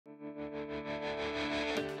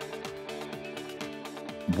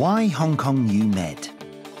Why HKUMed?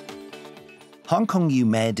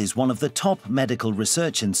 HKUMed is one of the top medical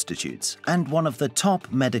research institutes and one of the top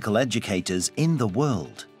medical educators in the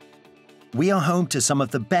world. We are home to some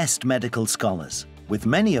of the best medical scholars, with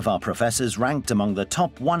many of our professors ranked among the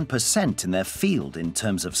top 1% in their field in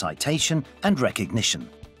terms of citation and recognition.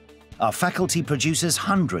 Our faculty produces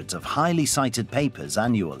hundreds of highly cited papers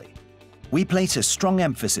annually. We place a strong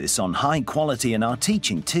emphasis on high quality in our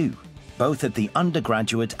teaching too, both at the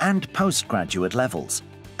undergraduate and postgraduate levels,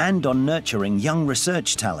 and on nurturing young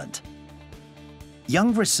research talent.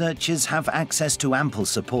 Young researchers have access to ample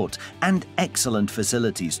support and excellent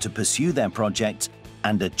facilities to pursue their projects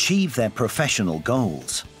and achieve their professional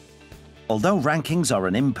goals. Although rankings are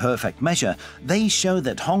an imperfect measure, they show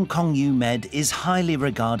that HKUMed is highly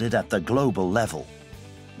regarded at the global level.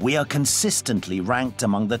 We are consistently ranked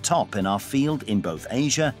among the top in our field in both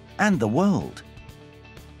Asia and the world.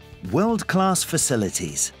 World-class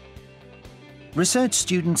facilities. Research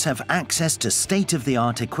students have access to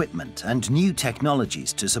state-of-the-art equipment and new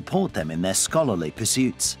technologies to support them in their scholarly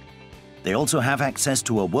pursuits. They also have access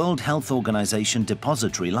to a World Health Organization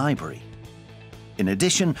depository library. In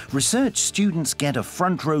addition, research students get a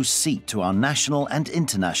front-row seat to our national and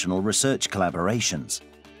international research collaborations.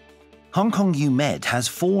 HKUMed has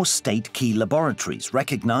 4 state key laboratories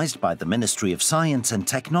recognized by the Ministry of Science and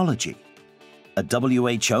Technology, a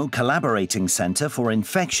WHO Collaborating Center for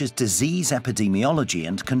Infectious Disease Epidemiology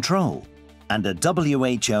and Control, and a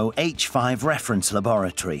WHO H5 Reference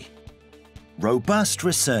Laboratory. Robust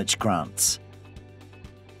research grants.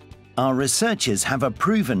 Our researchers have a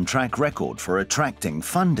proven track record for attracting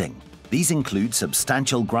funding. These include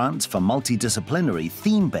substantial grants for multidisciplinary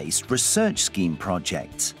theme-based research scheme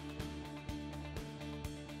projects.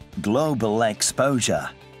 Global exposure.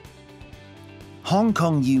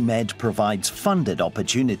 HKUMed provides funded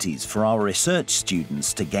opportunities for our research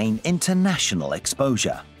students to gain international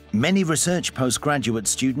exposure. Many research postgraduate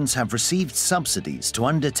students have received subsidies to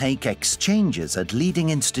undertake exchanges at leading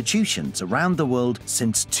institutions around the world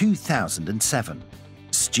since 2007.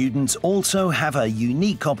 Students also have a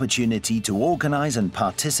unique opportunity to organize and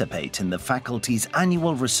participate in the faculty's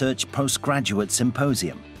annual Research Postgraduate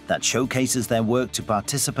Symposium that showcases their work to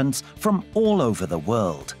participants from all over the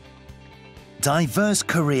world. Diverse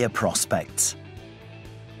career prospects.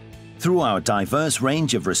 Through our diverse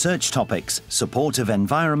range of research topics, supportive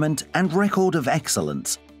environment, and record of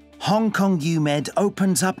excellence, HKUMed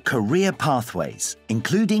opens up career pathways,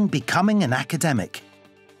 including becoming an academic,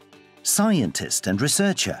 scientist and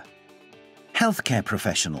researcher, healthcare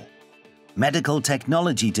professional, medical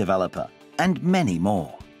technology developer, and many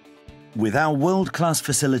more. With our world-class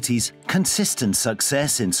facilities, consistent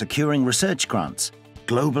success in securing research grants,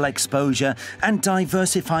 global exposure, and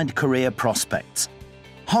diversified career prospects,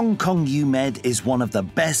 HKUMed is one of the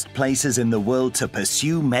best places in the world to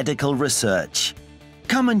pursue medical research.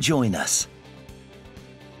 Come and join us.